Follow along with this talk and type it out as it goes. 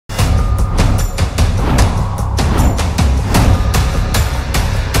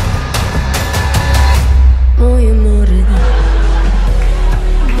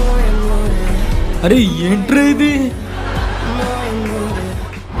అరే ఏంట్రా ఇది?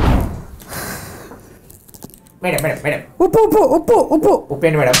 మేడం మేడం మేడం ఉప్పు ఉప్పు ఉప్పు ఉప్పు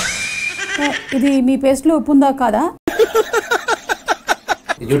ఉప్పేండి మేడం. ఇది మీ పేస్ట్ లో ఉప్పు ఉందా కాదా?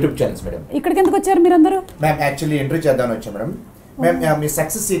 YouTube channels madam. ఇక్కడికి ఎందుకు వచ్చారు మీరందరూ? మ్యామ్ యాక్చువల్లీ ఎంట్రీ చేద్దామని వచ్చాం మేడం. మ్యామ్ మీ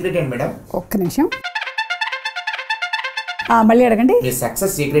సక్సెస్ సీక్రెట్ ఏంటి మేడం? ఒక్క నిమిషం, మళ్ళీ అడగండి. మీ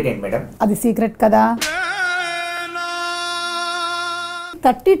సక్సెస్ సీక్రెట్ ఏంటి మేడం? అది సీక్రెట్ కదా.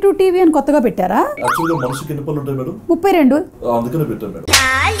 32 టీవీ అని కొత్తగా పెట్టారా? యాక్చువల్గా మనిషికి ఎన్ని పనులు ఉంటాయి మేడం? 32. అందుకనే పెట్టాను మేడం.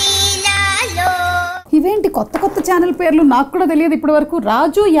 ఇవేంటి కొత్త కొత్త ఛానల్ పేర్లు? నాకు కూడా తెలియదు ఇప్పటి వరకు.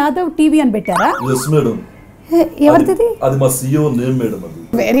 రాజు యాదవ్ టీవీ అని పెట్టారా? Yes madam. ఎవరిది? అది మా CEO నేమ్ మేడం. అది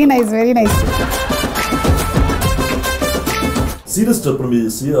very nice, very nice. Serious చెప్పండి,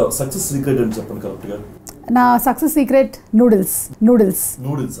 మీ సక్సెస్ సీక్రెట్ అని చెప్పండి కరెక్ట్ గా. నా success secret noodles. Noodles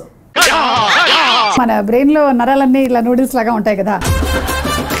noodles. మన బ్రెయిన్ లో నరాలన్నీ ఇలా నూడిల్స్ లాగా ఉంటాయి కదా.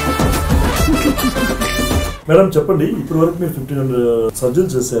 మేడం చెప్పండి, ఇప్పటి వరకు మీరు 1500 సర్జరీ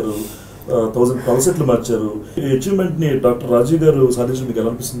చేశారు, 1000 పల్సెట్లు మార్చారు. ఈ అచీవ్మెంట్ ని డాక్టర్ రాజీవ్ గారు సాధించడం మీకు ఎలా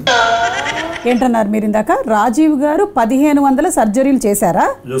అనిపిస్తుంది? ఏంటన్నారు మీరు ఇందాక? రాజీవ్ గారు 1500 సర్జరీలు చేశారా?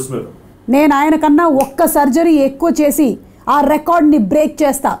 Yes madam. నేను ఆయన కన్నా ఒక్క సర్జరీ ఎక్కువ చేసి ఆ రికార్డ్ ని బ్రేక్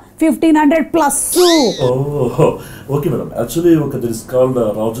చేస్తా. 1500+. Okay madam. యాక్చువల్లీ ఒక this is called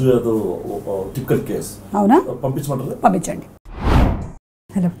Raju Yadav typical case. అవునా? పంపించమంటారా? పంపించండి.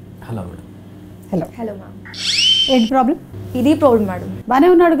 Hello hello madam. Hello hello ma'am. ఏంటి ప్రాబ్లం? ఇది ప్రాబ్లం మేడం. బానే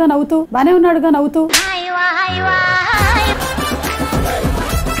ఉన్నాడుగా నవ్వుతూ, బానే ఉన్నాడుగా నవ్వుతూ.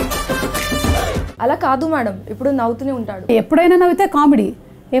 అలా కాదు మేడం, ఇప్పుడు నవ్వుతూనే ఉంటాడు. ఎప్పుడైనా నవ్వితే కామెడీ,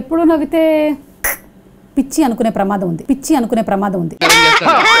 ఎప్పుడు నవ్వితే పిచ్చి అనుకునే ప్రమాదం ఉంది. పిచ్చి అనుకునే ప్రమాదం ఉంది.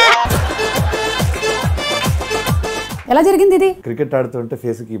 ఎలా జరిగింది ఇది? క్రికెట్ ఆడుతుంటే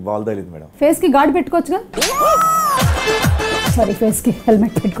ఫేస్ కి బాల్ తగిలింది మేడం. ఫేస్ కి గార్డ్ పెట్టుకోవచ్చుగా. సారీ, ఫేస్ కి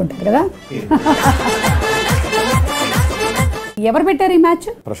హెల్మెట్ పెట్టుకుంటారు కదా. ఎవరు పెట్టారు ఈ మ్యాచ్?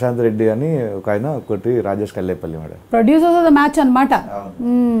 ప్రశాంత్ రెడ్డి అని ఒక ఆయన, ఒకటి Rajesh Kallepalli madam. Producer of the match అన్నమాట.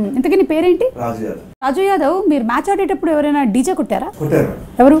 ఇంతకీ నీ పేరేంటి? రాజు యాదవ్. రాజు యాదవ్. మీరు మ్యాచ్ ఆడేటప్పుడు ఎవరైనా డీజే కొట్టారా? కొట్టారు.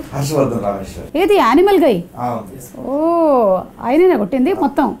 ఎవరు? హర్షవర్ధన్ రామేశ్వర్. ఏది యానిమల్ గై? ఓ, ఆయనేనా కొట్టింది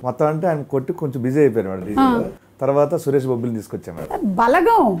మొత్తం? మొత్తం అంటే ఆయన కొట్టి కొంచెం బిజీ అయిపోయారు మేడం. తర్వాత సురేష్ బొబ్బిని తీసుకొచ్చాం మేడం.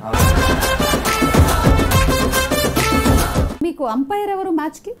 బలగం. మీకు అంపైర్ ఎవరు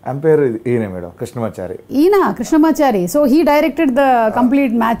మ్యాచ్ కి? అంపైర్ ఈయన మేడం, కృష్ణమాచారి. ఈయన Krishnamachari. So he directed the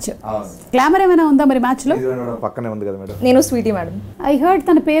complete match. Glamour ఏమైనా ఉందా మరి మ్యాచ్ లో? పక్కనే ఉంది కదా మేడం. నేను స్వీటీ మేడం. ఐ హర్డ్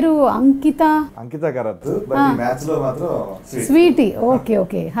తన పేరు అంకిత. అంకిత కరత్. మ్యాచ్ లో మాత్రం Sweety. Okay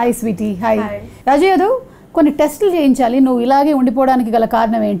okay. Hi Sweety. Hi. రాజు యాదవ్, కొన్ని టెస్టులు చేయించాలి. నువ్వు ఇలాగే ఉండిపోవడానికి గల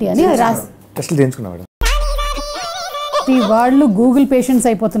కారణం ఏంటి అని టెస్టులు చేయించుకున్నా మేడం. ఈ వాళ్ళు గూగుల్ పేషెంట్స్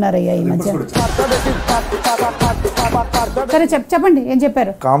అయిపోతున్నారయ్యా ఈ మధ్య. సరే చెప్పండి, ఏం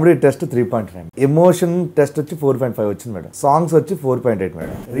చెప్పారు? కామెడీ టెస్ట్ 3.9, ఎమోషన్ టెస్ట్ వచ్చి 4.5 వచ్చింది మేడం. సాంగ్స్ వచ్చి 4.8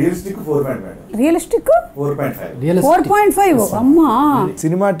 మేడం. Realistic 4.5 madam. రియలిస్టిక్ 4.5. 4.5. అమ్మా.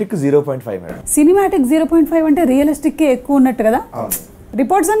 Cinematic 0.5 madam. సినిమాటిక్ 0.5 అంటే రియలిస్టిక్ ఎక్కువ ఉన్నట్టు కదా.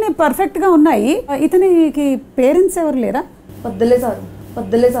 రిపోర్ట్స్ అన్ని పర్ఫెక్ట్ గా ఉన్నాయి. ఇతనికి పేరెంట్స్ ఎవరు లేరా? వదిలేసారు.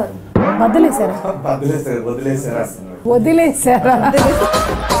 వదిలేసారు. వదిలేసారా? వదిలేసారా?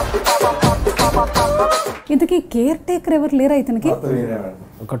 ఇంతకీ కేర్ టేకర్ ఎవరు లేరా ఇతనికి?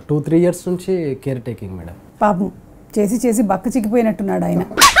 ఒక 2-3 ఇయర్స్ నుంచి కేర్ టేకింగ్ మేడం. పాపం చేసి చేసి బక్క చిక్కిపోయినట్టున్నాడు ఆయన.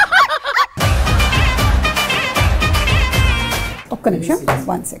 ఒక్క నిమిషం,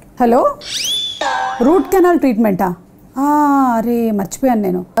 1 సెకండ్. Hello, root canal ట్రీట్మెంటా? అరే మర్చిపోయాను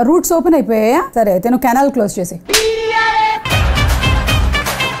నేను. రూట్స్ ఓపెన్ అయిపోయాయా? సరే అయితే నువ్వు కెనాల్ క్లోజ్ చేసి.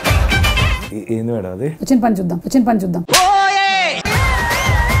 ఏంది మేడం అది? వచ్చిన పని చూద్దాం, వచ్చిన పని చూద్దాం.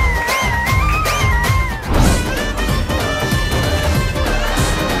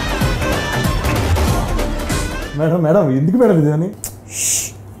 మేడం మేడం ఎందుకు మేడం ఇది అని?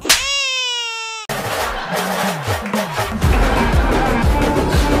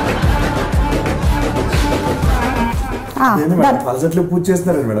 పూజ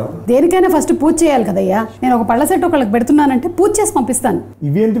చేస్తున్నారు మేడం. దేనికైనా ఫస్ట్ పూజ చేయాలి కదయ్యా. నేను ఒక పళ్ళ సెట్ ఒకళ్ళకి పెడుతున్నానంటే పూజ చేసి పంపిస్తాను.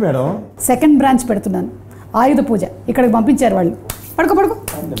 ఇవేంటి మేడం? సెకండ్ బ్రాంచ్ పెడుతున్నాను, ఆయుధ పూజ. ఇక్కడికి పంపించారు వాళ్ళు. పడుకో పడుకో.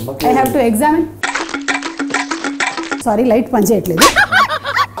 I have to examine. Sorry, light పనిచేయట్లేదు.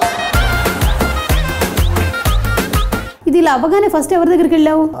 ఇది ఇలా అవ్వగానే ఫస్ట్ ఎవరి దగ్గరికి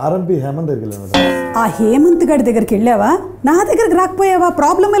వెళ్ళావు? ఆర్ఎంపీ హేమంత్ దగ్గరికి వెళ్ళాను. ఆ హేమంత్ గారి దగ్గరికి వెళ్ళావా? నా దగ్గరికి రాకపోయావా?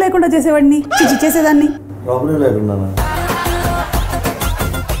 ప్రాబ్లమే లేకుండా చేసేవాడిని, చేసేదాన్ని. ప్రాబ్లం లేకుండా.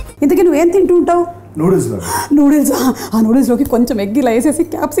 ఇంతకీ నువ్వేం తింటూ ఉంటావు? నూడిల్స్. నూడిల్స్. ఆ నూడిల్స్లోకి కొంచెం ఎగ్ ఇలా వేసేసి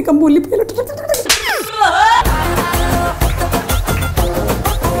క్యాప్సికమ్ ఉల్లిపాయలు.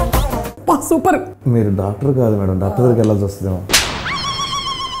 సూపర్. మీరు డాక్టర్ కాదు మేడం, డాక్టర్ దగ్గరికి వెళ్ళాల్సి వస్తుందేమో.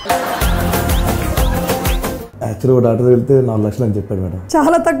 యాక్చువల్గా డాక్టర్ వెళ్తే 4 లక్షలు అని చెప్పాడు మేడం.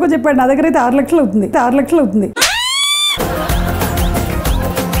 చాలా తక్కువ చెప్పాడు. నా దగ్గర అయితే 6 లక్షలు అవుతుంది. 6 లక్షలు అవుతుంది.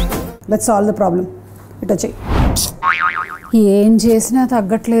 Let's solve the problem. ఇటు వచ్చి ఏం చేసినా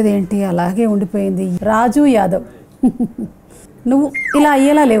తగ్గట్లేదు ఏంటి, అలాగే ఉండిపోయింది. రాజు యాదవ్, నువ్వు ఇలా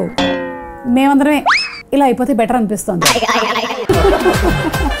అయ్యేలా లేవు. మేమందరమే ఇలా అయిపోతే బెటర్ అనిపిస్తుంది.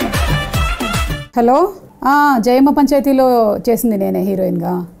 హలో, జయమ్మ పంచాయతీలో చేసింది నేనే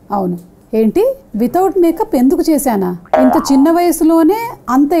హీరోయిన్గా. అవును. ఏంటి వితౌట్ మేకప్ ఎందుకు చేశానా? ఇంత చిన్న వయసులోనే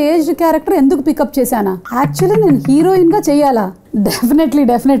అంత ఏజ్డ్ క్యారెక్టర్ ఎందుకు పికప్ చేశానా? యాక్చువల్లీ నేను హీరోయిన్గా చెయ్యాలా? డెఫినెట్లీ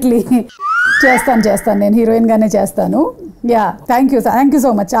చేస్తాను. నేను హీరోయిన్గానే చేస్తాను. Yeah, thank you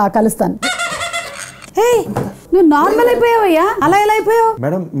so much. కలుస్తాను. హే, నువ్వు నార్మల్ అయిపోయావయ్యా, అలా ఎలా అయిపోయావు?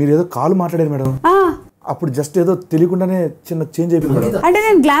 మేడం మీరు ఏదో కాల్ మాట్లాడారు మేడం, అప్పుడు జస్ట్ ఏదో తెలియకుండానే చిన్న చేంజ్ అయిపోయింది మేడం. అంటే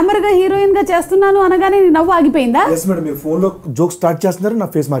నేను గ్లామర్ గా హీరోయిన్ గా చేస్తున్నాను అనగానే నవ్వు ఆగిపోయిందా? ఎస్ మేడం, మీరు ఫోన్ లో జోక్ స్టార్ట్ చేస్తున్నారు, నా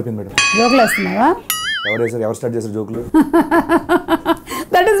ఫేస్ మారిపోయింది మేడం. జోకులు వేస్తున్నావా? ఎవరు స్టార్ట్ చేశారు జోకులు?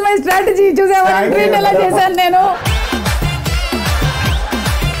 That is my strategy. చూసావా ఎలా చేశాను నేను?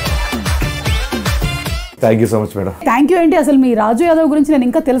 Thank you so much madam. Thank you ఏంటి, అసలు మీ రాజు యాదవ్ గురించి నేను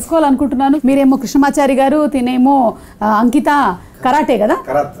ఇంకా తెలుసుకోవాలనుకుంటున్నాను. మీరేమో కృష్ణమాచారి గారు, తినేమో అంకిత కరాటే కదా?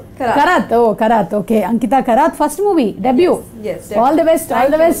 కరాత్. Okay, Ankita కరాత్ first movie debut. All the best.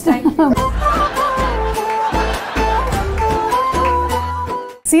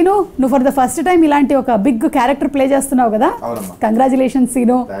 Scene, నువ్వు ఫర్ ద ఫస్ట్ టైం ఇలాంటి ఒక బిగ్ క్యారెక్టర్ ప్లే చేస్తున్నావు కదా? Congratulations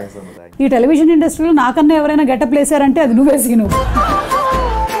scene. ఈ టెలివిజన్ ఇండస్ట్రీలో నాకన్నా ఎవరైనా గెటప్ వేసారంటే అది నువ్వే సీను.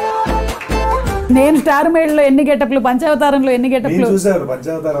 నేను స్టార్ మేడ్ లో ఎన్ని గెటప్లు, పంచావతారంలో ఎన్ని గెటప్లు.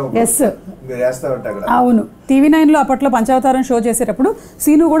 ఎస్, అవును. TV9 లో అప్పట్లో పంచావతారం షో చేసేటప్పుడు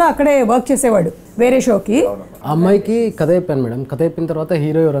సీను కూడా అక్కడే వర్క్ చేసేవాడు వేరే షోకి. అమ్మాయికి కథ చెప్పాను మేడం. కథ చెప్పిన తర్వాత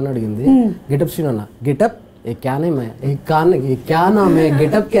హీరో ఎవరని అడిగింది. గెటప్ శ్రీను అన్న. గెటప్ क्या नाम है? क्या नाम है?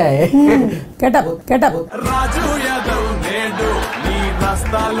 गेटअप क्या है? गेटअप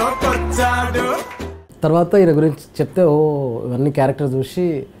తర్వాత ఈయన గురించి చెప్తే ఓ ఇవన్నీ క్యారెక్టర్ చూసి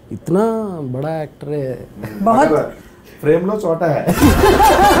ఇతనా బడా యాక్టరే, ఫ్రేమ్ లో చోట.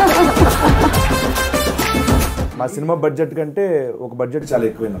 మా సినిమా బడ్జెట్ కంటే ఒక బడ్జెట్ చాలా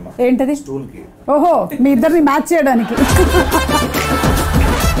ఎక్కువైందమ్మా. ఏంటది? స్టూల్ కి. ఓహో, మీ ఇద్దరిని మ్యాచ్ చేయడానికి.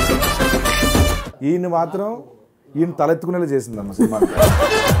 ఈయన మాత్రం ఈయన తలెత్తుకునేలా చేసిందమ్మా సినిమా.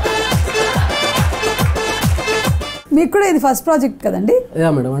 మీకు కూడా ఇది ఫస్ట్ ప్రాజెక్ట్ కదండి? యా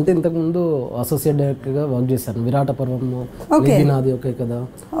మేడం, అంటే ఇంతకుముందు అసోసియేట్ డైరెక్టర్గా వర్క్ చేశాను. విరాట పర్వము, నాది ఒకే కదా,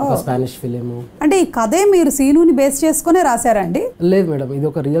 ఒక స్పానిష్ ఫిలిము. అంటే ఈ కథే మీరు సీనుని బేస్ చేసుకునే రాశారా అండి? లేదు మేడం, ఇది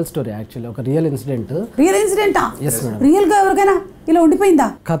ఒక రియల్ స్టోరీ. యాక్చువల్లీ ఒక real incident. Real ఇన్సిడెంటా? Yes madam. Real గా ఎవరికైనా ఇలా ఉండిపోయిందా?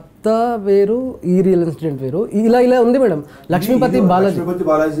 కథ వేరు, ఈ రియల్ ఇన్సిడెంట్ వేరు. ఇలా ఉంది మేడం. లక్ష్మీపతి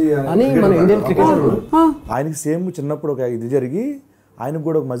బాలాజీ అని మన ఇండియన్ క్రికెటర్. ఆయనకి సేమ్ చిన్నప్పుడు ఒక ఇది జరిగి ఆయనకు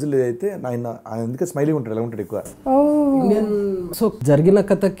కూడా ఒక మజిల్ అయితే ఆయన అందుకే స్మైలింగ్ ఉంటాడు, ఎలా ఉంటాడు ఎక్కువ. సో జరిగిన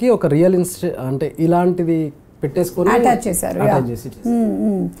కథకి ఒక రియల్ ఇన్సిడెంట్ అంటే ఇలాంటిది పెట్టేసుకొని అటాచ్ చేశారు.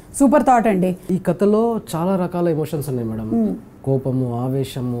 సూపర్ థాట్ అండి. ఈ కథలో చాలా రకాల ఎమోషన్స్ ఉన్నాయి మేడం. కోపము,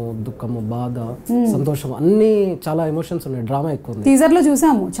 ఆవేశము, దుఃఖము, బాధ, సంతోషం, అన్ని చాలా ఎమోషన్స్ ఉన్నాయి. డ్రామా ఎక్కువ ఉంది. టీజర్ లో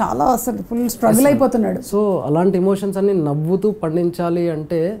చూసాము, చాలా అసలు ఫుల్ స్ట్రగుల్ అయిపోతున్నాడు. సో అలాంటి ఎమోషన్స్ అన్ని నవ్వుతూ పండించాలి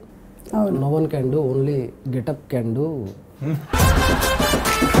అంటే no one can do, only getup can do.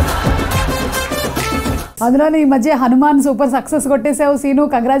 అందులో ఈ మధ్య Hanuman super success కొట్టేసావు scene,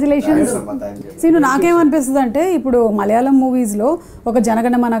 congratulations. Scene, నాకేమనిపిస్తుంది అంటే ఇప్పుడు మలయాళం మూవీస్లో ఒక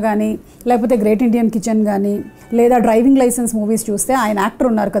జనగణమన కానీ, లేకపోతే గ్రేట్ ఇండియన్ కిచెన్ కానీ, లేదా డ్రైవింగ్ లైసెన్స్ మూవీస్ చూస్తే ఆయన యాక్టర్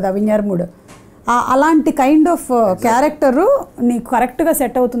ఉన్నారు కదా విన్యార్ముడ్, అలాంటి కైండ్ ఆఫ్ క్యారెక్టర్ నీకు కరెక్ట్గా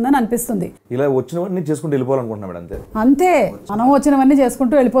సెట్ అవుతుందని అనిపిస్తుంది. ఇలా వచ్చినవన్నీ చేసుకుంటూ వెళ్ళిపోవాలనుకుంటున్నాం అంతే. అంతే, మనం వచ్చినవన్నీ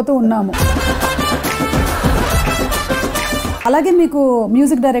చేసుకుంటూ వెళ్ళిపోతూ ఉన్నాము. అలాగే మీకు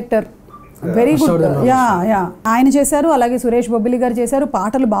మ్యూజిక్ డైరెక్టర్ వెరీ గుడ్. ఆయన చేశారు, అలాగే సురేష్ బొబ్బిలి గారు చేశారు.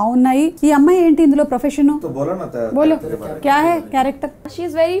 పాటలు బాగున్నాయి. ఈ అమ్మాయి ఏంటి ఇందులో ప్రొఫెషన్? బోలో క్యా high character? She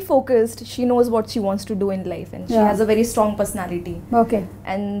is very focused. She knows what she wants to do in life and she has a very strong personality. Okay.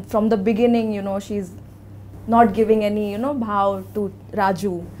 And from the beginning, she's not giving any, bhav to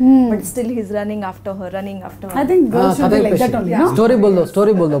Raju, but still he's running after her. I think girls should be like that only, no?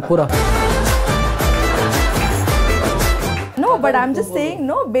 Story bol do pura. No, but I'm just saying,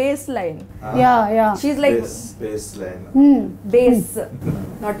 no, baseline. Yeah. She's like baseline. Base,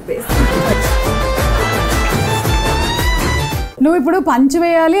 not base. నువ్వు ఇప్పుడు punch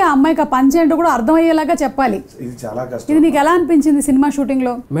వేయాలి, ఆ అమ్మాయికి ఆ punch ఏంటో కూడా అర్థమయ్యేలాగా చెప్పాలి. ఇది చాలా కష్టం. ఇది నీకు ఎలా అనిపించింది సినిమా షూటింగ్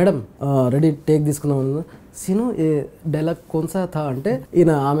లో? మేడం రెడీ టేక్ తీసుకున్నాం. సీను ఏ డైలాగ్ కొన్సా థా అంటే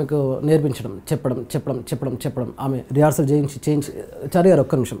ఈయన ఆమెకు నేర్పించడం, చెప్పడం, ఆమె రిహార్సల్ చేయించి చారి గారు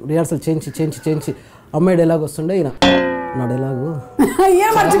ఒక్క నిమిషం రిహార్సల్ చేయించి అమ్మాయి డైలాగ్ వస్తుండే ఈయన నా డైలాగు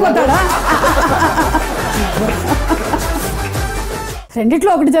మర్చిపోతాడా?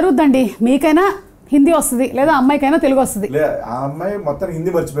 రెండిట్లో ఒకటి జరుగుతుందండి, మీకైనా హిందీ వస్తుంది లేదా అమ్మాయికైనా తెలుగు వస్తుంది. ఆ అమ్మాయి మొత్తం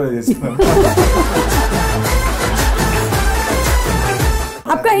హిందీ మర్చిపోయేది చేస్తున్నాను.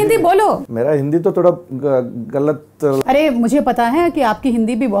 आपका हिंदी बोलो. मेरा हिंदी तो थोड़ा गलत. अरे मुझे पता है कि आपकी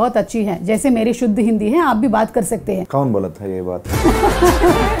हिंदी भी बहुत अच्छी है, जैसे मेरी शुद्ध हिंदी है, आप भी बात कर सकते हैं. कौन बोला था ये बात?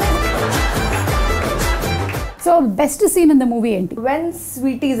 So best scene in the movie ఏంటి? When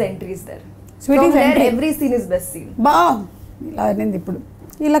Sweetie's entry is there. Sweetie's From there, entry. every scene is best scene. బా ఇలా అనింది ఇప్పుడు.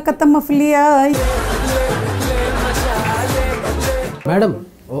 ఇలా కత్తమ్మ ఫిలియా. మేడం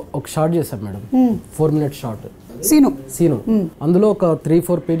ఒక షార్ట్ చేశాం మేడం, 4 minute షార్ట్. సీను అందులో ఒక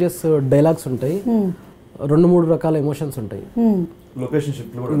 3-4 pages డైలాగ్స్ ఉంటాయి, 2-3 రకాల ఎమోషన్స్ ఉంటాయి, లొకేషన్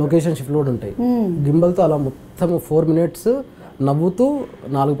షిఫ్ట్ కూడా ఉంటాయి. గింబల్తో అలా మొత్తం 4 minutes నవ్వుతూ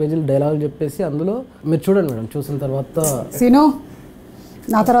 4 pages డైలాగులు చెప్పేసి అందులో మీరు చూడండి మేడం. చూసిన తర్వాత సీను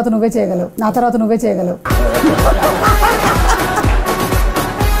నా తర్వాత నువ్వే చేయగలవు, నా తర్వాత నువ్వే చేయగలవు.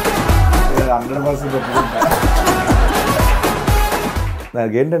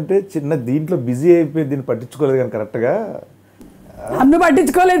 నాకేంటంటే చిన్న దీంట్లో బిజీ అయిపోయి దీన్ని పట్టించుకోలేదు కానీ కరెక్ట్గా. నన్ను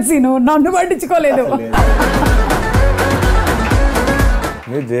పట్టించుకోలేదు సీను, నన్ను పట్టించుకోలేదు.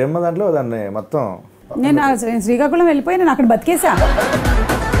 మీరు జయమ్మ దాంట్లో దాన్ని మొత్తం నేను శ్రీకాకుళం వెళ్ళిపోయి నేను అక్కడ బతికేసా.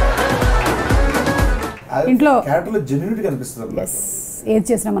 ఇంట్లో జెన్యూనిటీ కనిపిస్తుంది. ఏది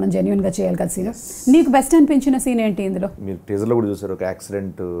చేసినా మనం జెన్యున్ గా చేయాలి కదా సీను. నీకు బెస్ట్ అనిపించిన సీన్ ఏంటి ఇందులో? మీరు టీజర్లో కూడా చూసారు, ఒక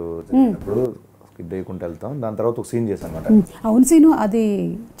యాక్సిడెంట్ జరిగినప్పుడు కిడ్డేయకుండా వెళ్తాం, దాని తర్వాత ఒక సీన్ చేశాను అనమాట. అవును సీను, అది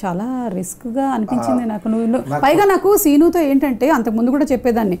చాలా రిస్క్ గా అనిపించింది నాకు. పైగా నాకు సీనుతో ఏంటంటే అంతకుముందు కూడా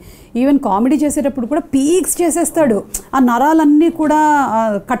చెప్పేదాన్ని, ఈవెన్ కామెడీ చేసేటప్పుడు కూడా పీక్స్ చేసేస్తాడు, ఆ నరాలన్నీ కూడా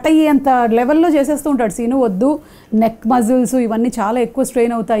కట్ అయ్యేంత లెవెల్లో చేసేస్తూ ఉంటాడు సీను. వద్దు, నెక్ మజిల్స్ ఇవన్నీ చాలా ఎక్కువ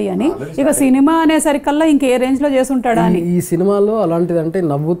స్ట్రెయిన్ అవుతాయి అని. ఇక సినిమా అనేసరికల్లా ఇంకే రేంజ్ లో చేస్తుంటాడా అని. ఈ సినిమాలో అలాంటిది అంటే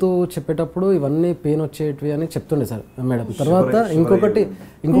నవ్వుతూ చెప్పేటప్పుడు ఇవన్నీ పెయిన్ వచ్చేటివి అని చెప్తుండే సార్ మేడం. తర్వాత ఇంకొకటి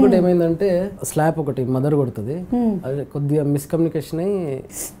ఏమైందంటే స్లాప్ ఒకటి మదర్ కొడుతుంది, అది కొద్దిగా మిస్కమ్యూనికేషన్ అయ్యి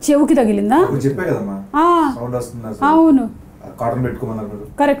చెవుకి తగిలిందా? అవును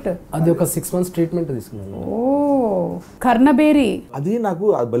కరెక్ట్. అది ఒక 6 months ట్రీట్మెంట్ తీసుకున్నాను. ఓ కర్ణబేరి. అది నాకు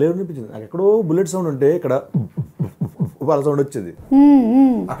భలే అనిపించింది. నాకు ఎక్కడో బుల్లెట్ సౌండ్ ఉంటే ఇక్కడ వాళ్ళ సౌండ్ వచ్చేది,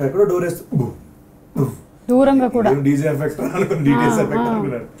 అక్కడ ఎక్కడో డోర్ వేస్తే దూరంగా కూడా DJ effect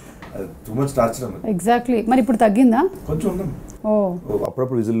too much torture. Exactly. మరి ఇప్పుడు తగ్గిందా? కొంచెం ఉంది. ఓ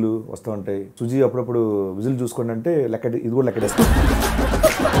అప్పుడప్పుడు విజిల్ వస్తూ ఉంటాయి. సుజీ అప్పుడప్పుడు విజిల్ చూసుకోండి అంటే లెక్క, ఇది కూడా లెక్కడేస్తాం.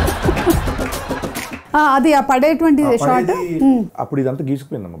 అది ఆ పడేటువంటి షాట్. అప్పుడు ఇదంతా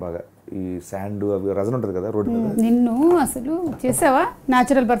గీసుకుపోయిందమ్మా బాగా, ఈ శాండ్ అవి రజన ఉంటది కదా రోడ్డు మీద. నిన్ను అసలు చేసావా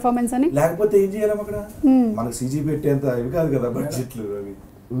న్యాచురల్ పర్ఫార్మెన్స్ అని? లేకపోతే ఏం చేయాలమ్మా అక్కడ, మనకు సీజీ పెట్టేంత ఇవి కాదు కదా బడ్జెట్లు అవి.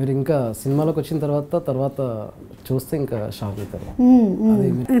 మీరు ఇంకా సినిమాలోకి వచ్చిన తర్వాత చూస్తే ఇంకా షాక్ అవుతారు.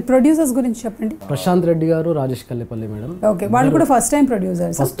 ప్రొడ్యూసర్స్ గురించి చెప్పండి. ప్రశాంత్ రెడ్డి గారు, రాజేష్ కల్లేపల్లి మేడం. ఓకే, వాళ్ళు కూడా ఫస్ట్ టైం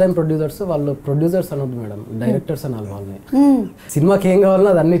ప్రొడ్యూసర్స్. వాళ్ళు ప్రొడ్యూసర్స్ అనొద్దు మేడం, డైరెక్టర్స్ అనాలి వాళ్ళని. సినిమాకి ఏం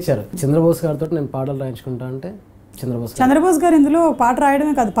కావాలన్నా అది అన్ని ఇచ్చారు. చంద్రబోస్ గారితో నేను పాటలు రాయించుకుంటా అంటే చంద్రబోస్ గారు ఇందులో పాట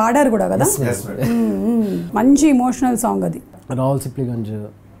రాయడమే కాదు, పాడారు కూడా కదా. మంచి ఇమోషనల్ సాంగ్ అది. రావుల్ సిప్లిగంజ్,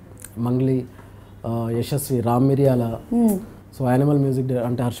 మంగ్లీ, యశస్వి, రామ్ మిరియాల, సో యానిమల్ మ్యూజిక్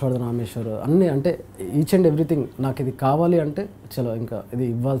అంటే హర్షవర్ధన్ రామేశ్వర్, అన్నీ అంటే ఈచ్ అండ్ ఎవ్రీథింగ్ నాకు ఇది కావాలి అంటే చలో ఇంకా ఇది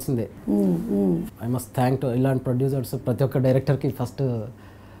ఇవ్వాల్సిందే. ఐ మస్ట్ థ్యాంక్ టు ఇలాంటి ప్రొడ్యూసర్స్, ప్రతి ఒక్క డైరెక్టర్కి ఫస్ట్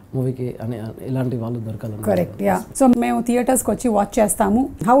మూవీకి అని ఇలాంటి వాళ్ళు దొరకాలి. Correct, yeah. సో మేము థియేటర్స్కి వచ్చి వాచ్ చేస్తాము.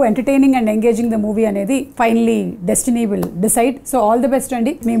 How entertaining and engaging the movie అనేది finally destiny will decide. So all the best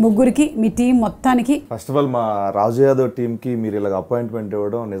అండి మీ ముగ్గురికి, మీ టీం మొత్తానికి. ఫస్ట్ ఆఫ్ ఆల్ మా రాజు యాదవ్ టీమ్ కి మీరు ఇలా అపాయింట్మెంట్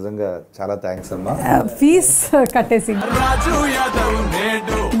ఇవ్వడం నిజంగా చాలా థ్యాంక్స్ అమ్మా. ఫీజ్ కట్టేసి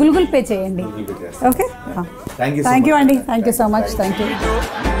గూగుల్ పే చేయండి. ఓకే, థ్యాంక్ యూ అండి, thank you so much, thank you.